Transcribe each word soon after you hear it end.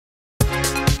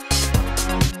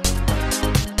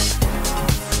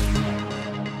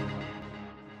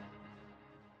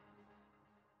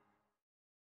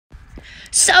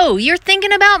So, you're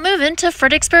thinking about moving to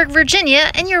Fredericksburg,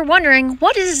 Virginia, and you're wondering,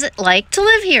 what is it like to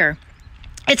live here?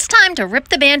 It's time to rip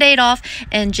the Band-Aid off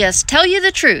and just tell you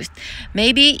the truth.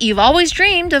 Maybe you've always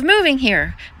dreamed of moving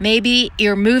here. Maybe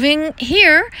you're moving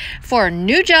here for a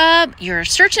new job. You're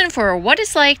searching for what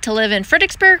it's like to live in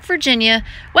Fredericksburg, Virginia.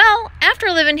 Well, after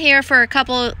living here for a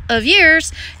couple of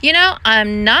years,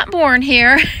 I'm not born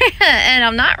here and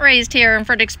I'm not raised here in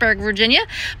Fredericksburg, Virginia,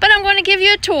 but I'm going to give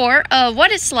you a tour of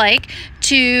what it's like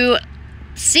to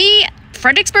see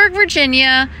Fredericksburg,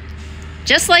 Virginia,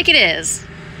 just like it is.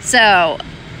 So,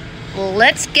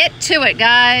 let's get to it,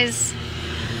 guys.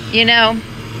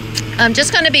 I'm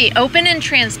just going to be open and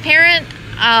transparent.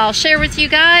 I'll share with you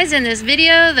guys in this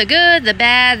video the good, the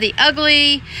bad, the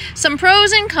ugly, some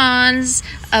pros and cons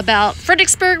about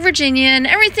Fredericksburg, Virginia, and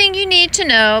everything you need to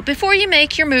know before you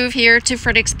make your move here to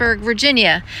Fredericksburg,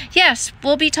 Virginia. Yes,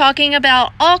 we'll be talking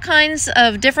about all kinds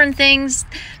of different things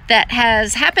that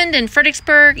has happened in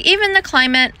Fredericksburg, even the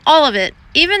climate, all of it,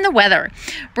 even the weather.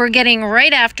 We're getting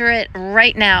right after it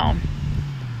right now.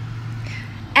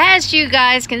 As you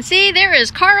guys can see, there is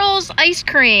Carl's Ice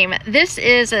Cream. This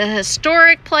is a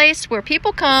historic place where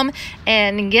people come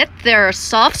and get their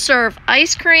soft serve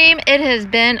ice cream. It has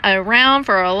been around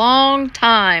for a long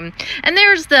time. And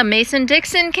there's the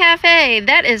Mason-Dixon Cafe.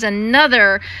 That is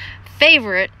another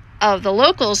favorite of the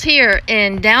locals here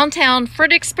in downtown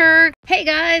Fredericksburg. Hey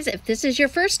guys, if this is your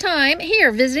first time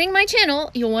here visiting my channel,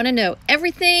 you'll want to know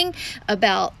everything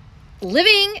about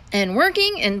living and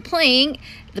working and playing,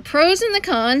 the pros and the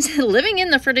cons, living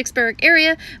in the Fredericksburg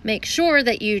area. Make sure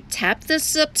that you tap the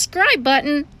subscribe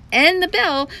button and the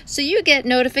bell so you get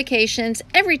notifications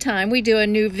every time we do a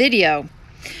new video.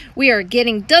 We are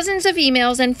getting dozens of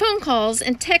emails and phone calls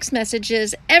and text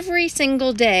messages every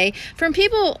single day from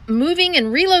people moving and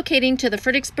relocating to the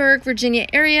Fredericksburg, Virginia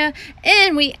area,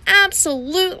 and we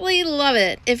absolutely love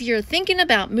it. If you're thinking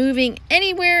about moving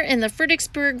anywhere in the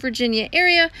Fredericksburg, Virginia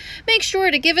area, make sure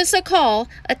to give us a call,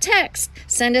 a text,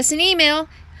 send us an email,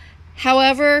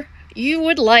 however you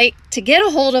would like to get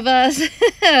a hold of us.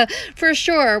 For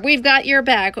sure, we've got your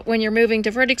back when you're moving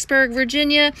to Fredericksburg,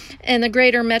 Virginia and the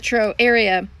greater metro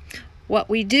area. What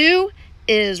we do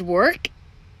is work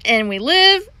and we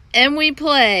live and we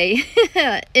play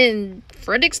in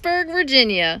Fredericksburg,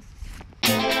 Virginia.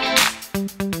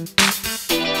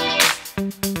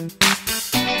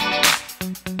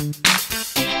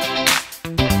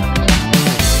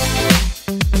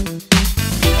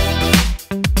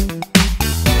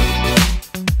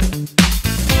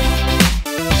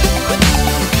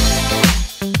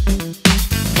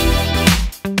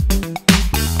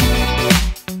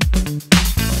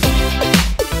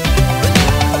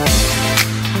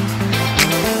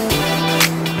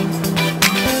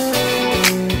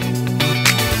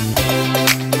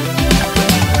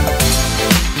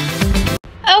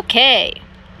 Okay,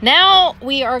 now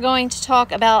we are going to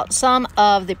talk about some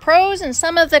of the pros and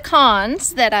some of the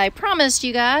cons that I promised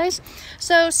you guys.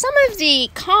 So some of the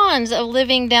cons of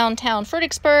living downtown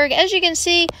Fredericksburg, as you can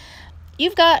see,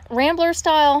 you've got Rambler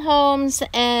style homes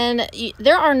and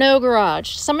there are no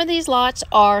garage. Some of these lots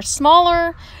are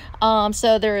smaller,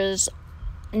 so there is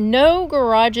no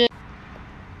garages.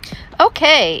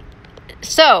 Okay.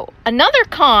 So another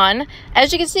con,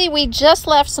 as you can see, we just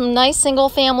left some nice single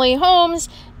family homes,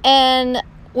 and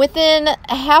within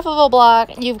half of a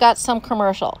block you've got some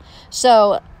commercial.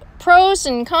 So pros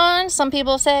and cons, some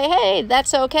people say, hey,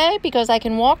 that's okay because I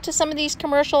can walk to some of these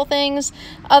commercial things.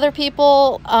 Other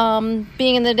people,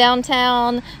 being in the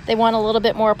downtown, they want a little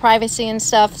bit more privacy and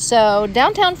stuff. So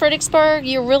downtown Fredericksburg,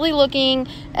 you're really looking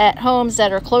at homes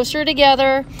that are closer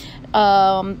together.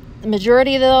 The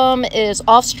majority of them is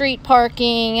off-street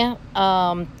parking.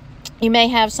 You may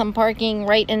have some parking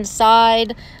right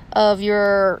inside of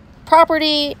your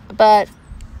property, but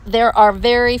there are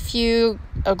very few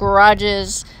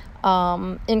garages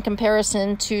in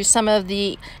comparison to some of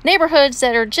the neighborhoods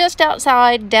that are just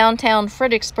outside downtown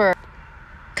Fredericksburg.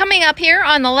 Coming up here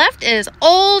on the left is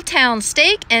Old Town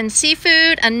Steak and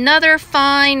Seafood, another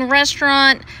fine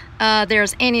restaurant.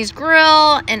 There's Annie's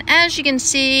Grill, and as you can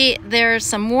see, there's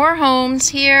some more homes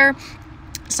here.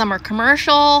 Some are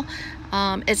commercial.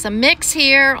 It's a mix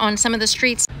here on some of the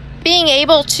streets. Being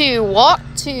able to walk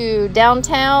to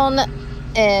downtown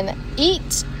and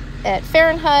eat at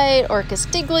Fahrenheit or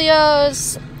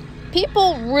Castiglio's,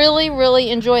 people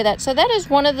really enjoy that. So that is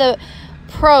one of the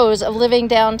pros of living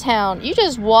downtown. You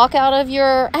just walk out of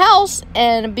your house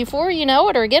and before you know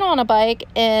it, or get on a bike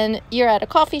and you're at a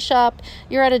coffee shop,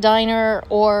 you're at a diner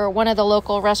or one of the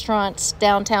local restaurants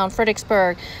downtown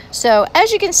Fredericksburg. So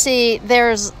as you can see,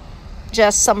 there's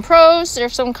just some pros,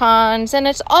 there's some cons, and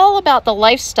it's all about the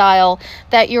lifestyle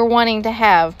that you're wanting to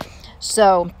have.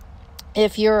 So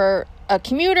if you're a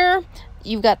commuter,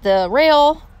 you've got the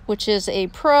rail, which is a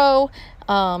pro.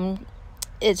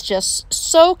 It's just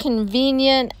so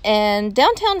convenient, and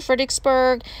downtown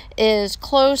Fredericksburg is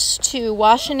close to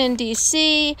Washington,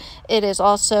 D.C. It is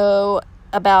also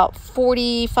about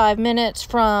 45 minutes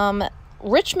from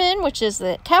Richmond, which is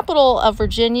the capital of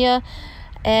Virginia,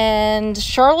 and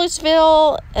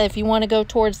Charlottesville, if you want to go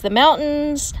towards the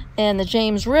mountains and the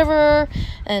James River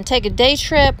and take a day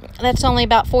trip, that's only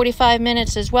about 45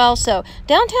 minutes as well. So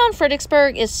downtown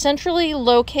Fredericksburg is centrally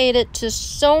located to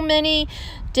so many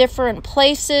different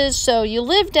places. So you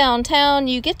live downtown,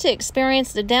 you get to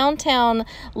experience the downtown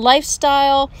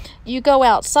lifestyle. You go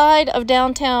outside of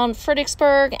downtown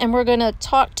Fredericksburg, and we're going to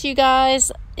talk to you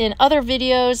guys in other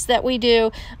videos that we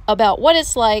do about what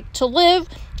it's like to live,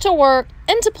 to work,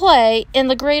 and to play in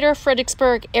the Greater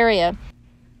Fredericksburg area.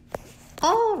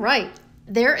 All right,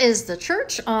 there is the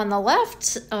church on the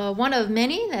left, one of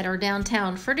many that are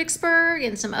downtown Fredericksburg,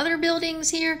 and some other buildings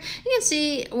here. You can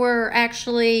see we're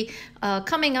actually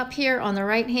coming up here on the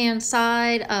right-hand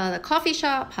side, the coffee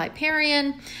shop,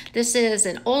 Hyperion. This is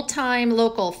an old-time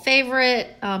local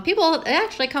favorite. People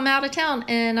actually come out of town,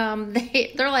 and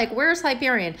they're like, where's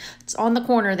Hyperion? It's on the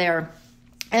corner there.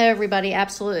 Everybody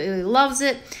absolutely loves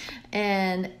it.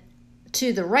 And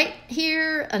to the right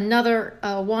here, another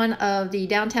one of the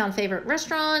downtown favorite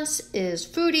restaurants is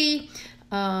Foodie.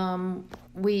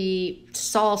 We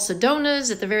saw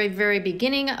Sedona's at the very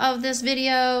beginning of this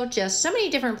video. Just so many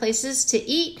different places to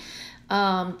eat,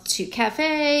 to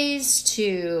cafes,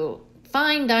 to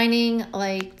fine dining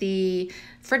like the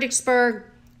Fredericksburg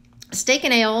Steak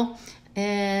and Ale.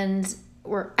 And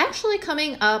we're actually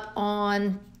coming up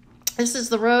on, this is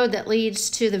the road that leads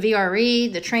to the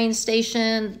VRE, the train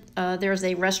station. There's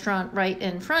a restaurant right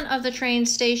in front of the train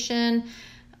station.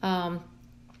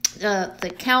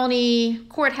 The county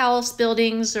courthouse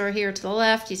buildings are here to the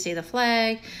left. You see the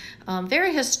flag.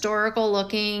 Very historical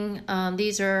looking.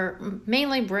 These are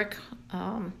mainly brick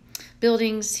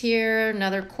buildings here.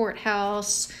 Another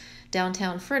courthouse,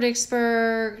 downtown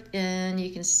Fredericksburg. And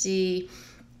you can see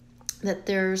that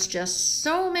there's just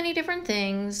so many different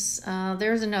things.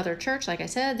 There's another church, like I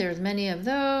said, there's many of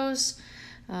those,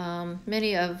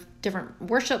 many of different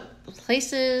worship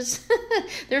places.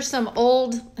 There's some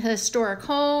old historic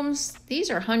homes. These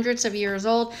are hundreds of years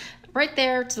old. Right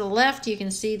there to the left, you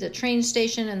can see the train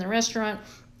station and the restaurant.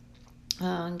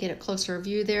 Get a closer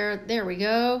view there. There we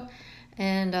go.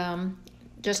 And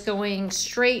just going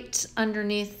straight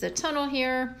underneath the tunnel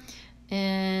here,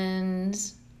 and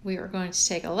we are going to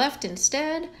take a left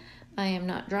instead. I am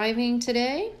not driving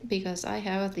today because I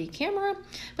have the camera.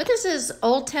 But this is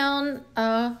Old Town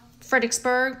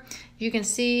Fredericksburg. You can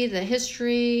see the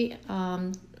history,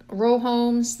 row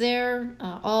homes there,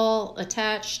 all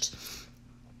attached.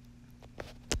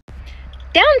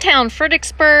 Downtown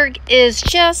Fredericksburg is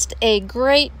just a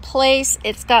great place.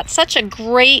 It's got such a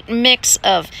great mix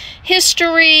of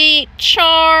history,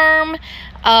 charm.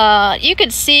 You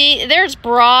could see there's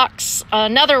Brock's,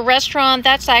 another restaurant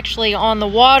that's actually on the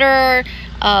water.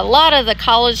 A lot of the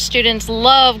college students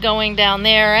love going down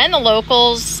there, and the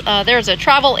locals. There's a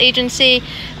travel agency,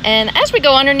 and as we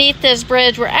go underneath this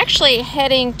bridge, we're actually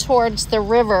heading towards the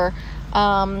river.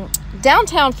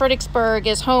 Downtown Fredericksburg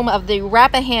is home of the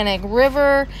Rappahannock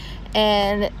River,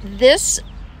 and this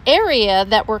area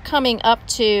that we're coming up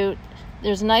to,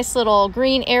 there's a nice little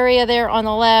green area there on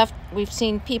the left. We've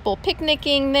seen people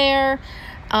picnicking there,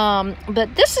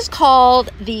 but this is called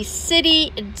the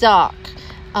City Dock.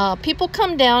 People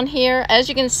come down here. As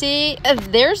you can see,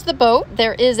 there's the boat.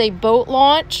 There is a boat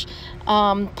launch,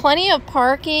 plenty of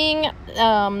parking.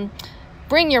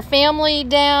 Bring your family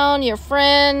down, your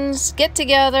friends,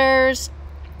 get-togethers,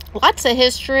 lots of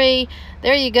history.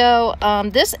 There you go.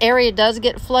 This area does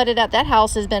get flooded out. That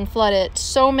house has been flooded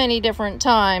so many different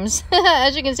times.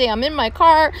 As you can see, I'm in my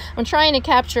car. I'm trying to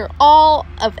capture all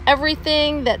of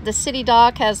everything that the City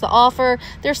Dock has to offer.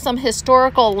 There's some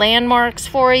historical landmarks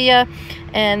for you.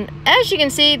 And as you can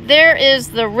see, there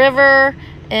is the river.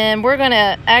 And we're going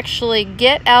to actually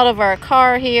get out of our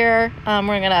car here.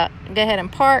 We're going to go ahead and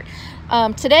park.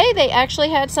 Today they actually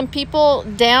had some people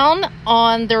down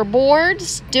on their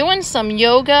boards doing some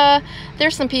yoga.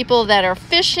 There's some people that are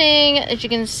fishing. As you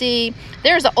can see,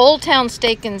 there's the Old Town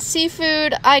Steak and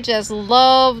Seafood. I just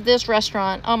love this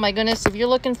restaurant. Oh my goodness, if you're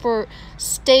looking for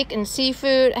steak and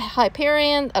seafood,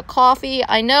 Hyperion, a coffee.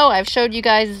 I know I've showed you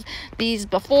guys these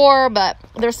before, but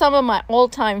they're some of my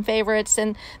old-time favorites.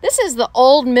 And this is the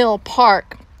Old Mill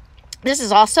Park. This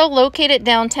is also located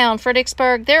downtown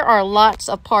Fredericksburg. There are lots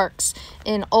of parks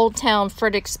in Old Town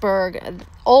Fredericksburg.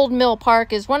 Old Mill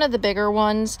Park is one of the bigger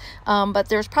ones, but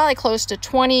there's probably close to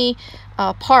 20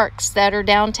 parks that are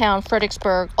downtown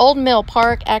Fredericksburg. Old Mill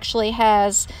Park actually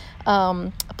has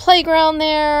a playground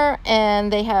there,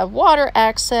 and they have water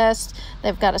access.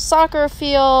 They've got a soccer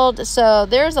field. So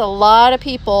there's a lot of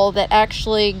people that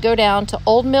actually go down to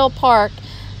Old Mill Park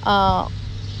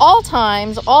all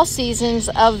times, all seasons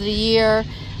of the year.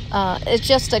 It's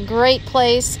just a great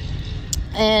place.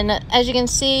 And as you can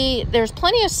see, there's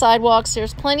plenty of sidewalks,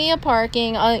 there's plenty of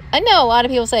parking. I know a lot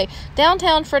of people say,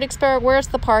 downtown Fredericksburg, where's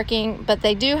the parking? But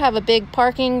they do have a big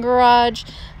parking garage.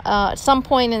 At some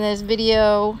point in this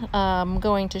video, I'm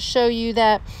going to show you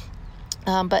that.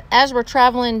 But as we're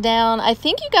traveling down, I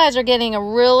think you guys are getting a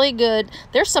really good,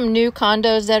 there's some new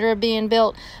condos that are being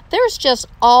built. There's just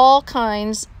all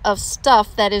kinds of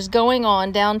stuff that is going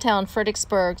on downtown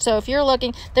Fredericksburg. So if you're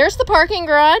looking, there's the parking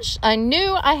garage. I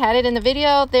knew I had it in the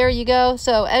video. There you go.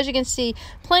 So as you can see,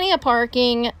 plenty of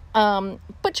parking.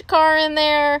 Put your car in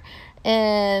there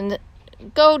and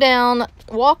go down,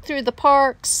 walk through the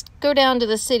parks, go down to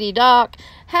the city dock,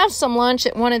 have some lunch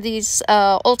at one of these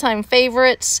old-time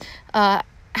favorites,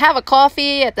 have a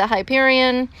coffee at the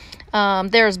Hyperion.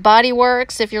 There's Body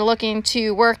Works if you're looking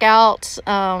to work out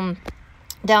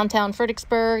downtown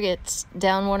Fredericksburg. It's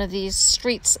down one of these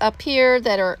streets up here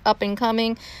that are up and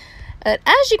coming.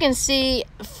 As you can see,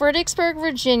 Fredericksburg,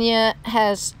 Virginia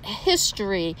has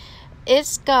history.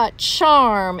 It's got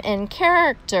charm and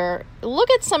character. Look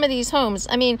at some of these homes.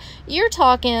 I mean, you're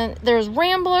talking, there's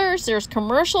ramblers, there's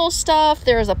commercial stuff,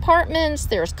 there's apartments,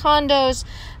 there's condos,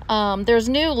 there's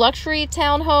new luxury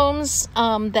townhomes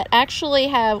that actually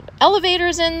have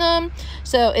elevators in them.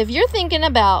 So if you're thinking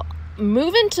about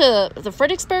moving to the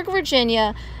Fredericksburg,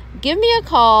 Virginia, give me a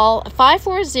call,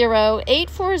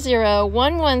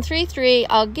 540-840-1133.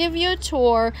 I'll give you a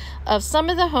tour of some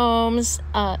of the homes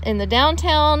in the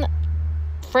downtown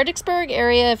Fredericksburg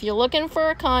area. If you're looking for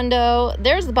a condo,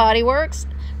 there's the Body Works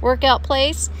workout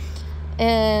place.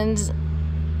 And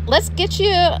let's get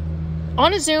you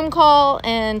on a Zoom call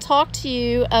and talk to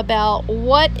you about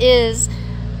what is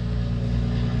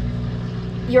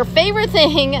your favorite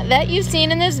thing that you've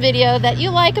seen in this video that you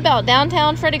like about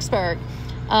downtown Fredericksburg.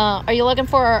 Are you looking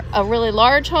for a really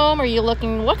large home? Are you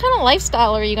looking, what kind of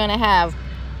lifestyle are you going to have?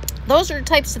 Those are the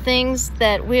types of things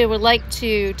that we would like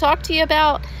to talk to you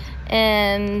about.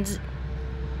 And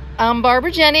I'm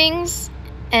Barbara Jennings,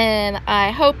 and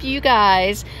I hope you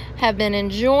guys have been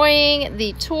enjoying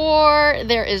the tour.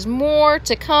 There is more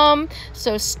to come,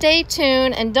 so stay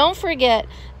tuned, and don't forget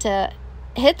to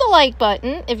hit the like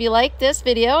button if you like this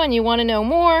video and you want to know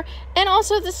more, and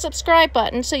also the subscribe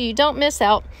button so you don't miss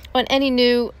out on any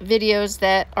new videos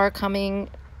that are coming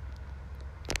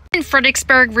in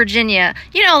Fredericksburg, Virginia.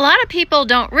 You know, a lot of people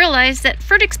don't realize that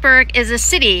Fredericksburg is a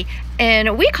city,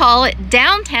 and we call it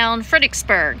Downtown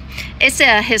Fredericksburg. It's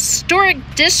a historic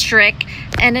district,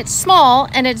 and it's small,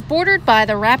 and it's bordered by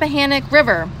the Rappahannock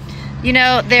River. You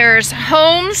know, there's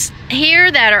homes here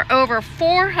that are over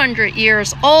 400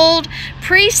 years old,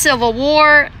 pre-Civil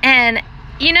War, and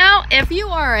you know, if you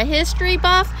are a history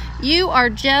buff, you are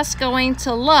just going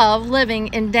to love living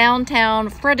in downtown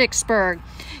Fredericksburg.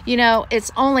 You know,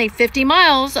 it's only 50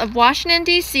 miles of Washington,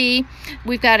 D.C.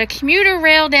 We've got a commuter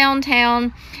rail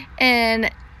downtown,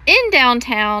 and in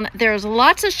downtown, there's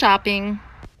lots of shopping.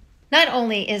 Not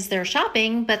only is there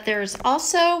shopping, but there's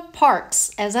also parks.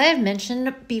 As I have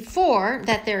mentioned before,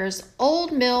 that there's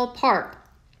Old Mill Park.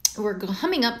 We're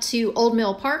coming up to Old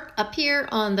Mill Park up here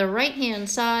on the right-hand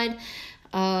side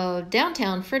of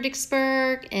downtown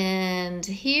Fredericksburg, and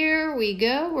here we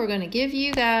go. We're going to give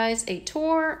you guys a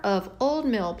tour of Old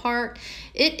Mill Park.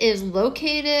 It is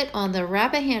located on the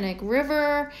Rappahannock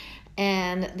River,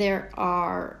 and there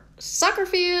are soccer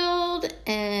field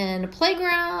and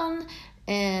playground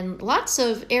and lots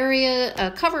of area,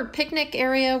 a covered picnic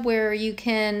area where you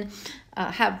can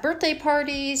have birthday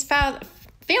parties,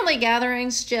 family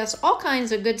gatherings, just all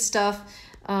kinds of good stuff.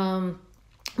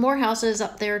 More houses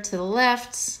up there to the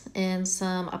left, and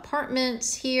some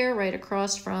apartments here right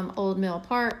across from Old Mill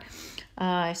Park.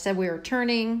 I said we were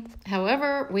turning,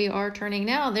 however, we are turning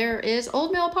now. There is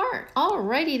Old Mill Park.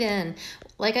 Alrighty then.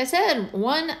 Like I said,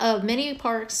 one of many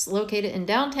parks located in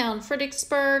downtown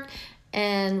Fredericksburg,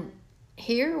 and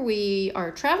here we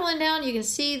are traveling down. You can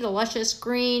see the luscious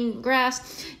green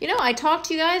grass. You know, I talked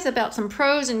to you guys about some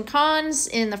pros and cons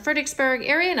in the Fredericksburg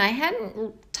area, and I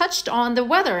hadn't touched on the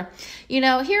weather. You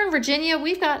know, here in Virginia,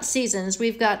 we've got seasons.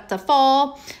 We've got the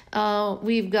fall,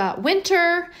 we've got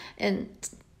winter, and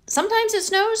sometimes it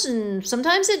snows and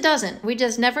sometimes it doesn't. We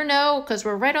just never know because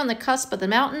we're right on the cusp of the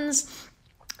mountains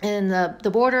and the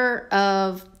border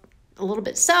of a little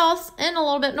bit south and a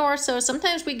little bit north. So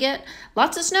sometimes we get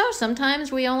lots of snow.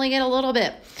 Sometimes we only get a little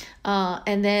bit.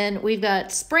 And then we've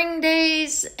got spring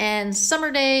days and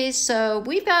summer days. So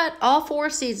we've got all 4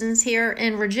 seasons here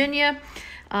in Virginia.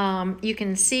 You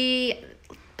can see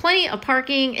plenty of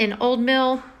parking in Old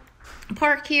Mill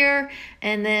Park here.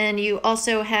 And then you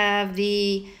also have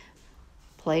the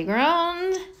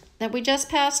playground that we just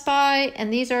passed by,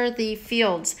 and these are the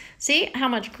fields. See how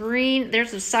much green?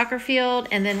 There's a soccer field,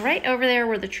 and then right over there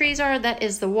where the trees are, that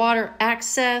is the water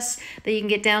access that you can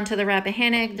get down to the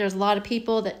Rappahannock. There's a lot of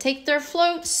people that take their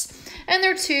floats and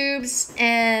their tubes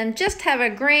and just have a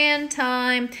grand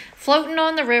time floating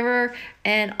on the river.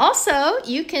 And also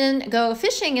you can go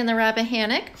fishing in the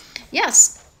Rappahannock.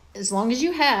 Yes, as long as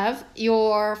you have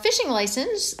your fishing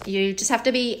license. You just have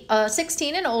to be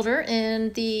 16 and older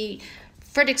in the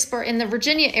Fredericksburg, in the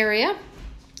Virginia area,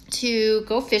 to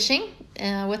go fishing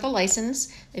with a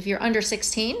license. If you're under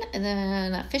 16, and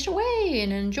then fish away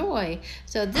and enjoy.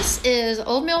 So this is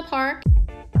Old Mill Park.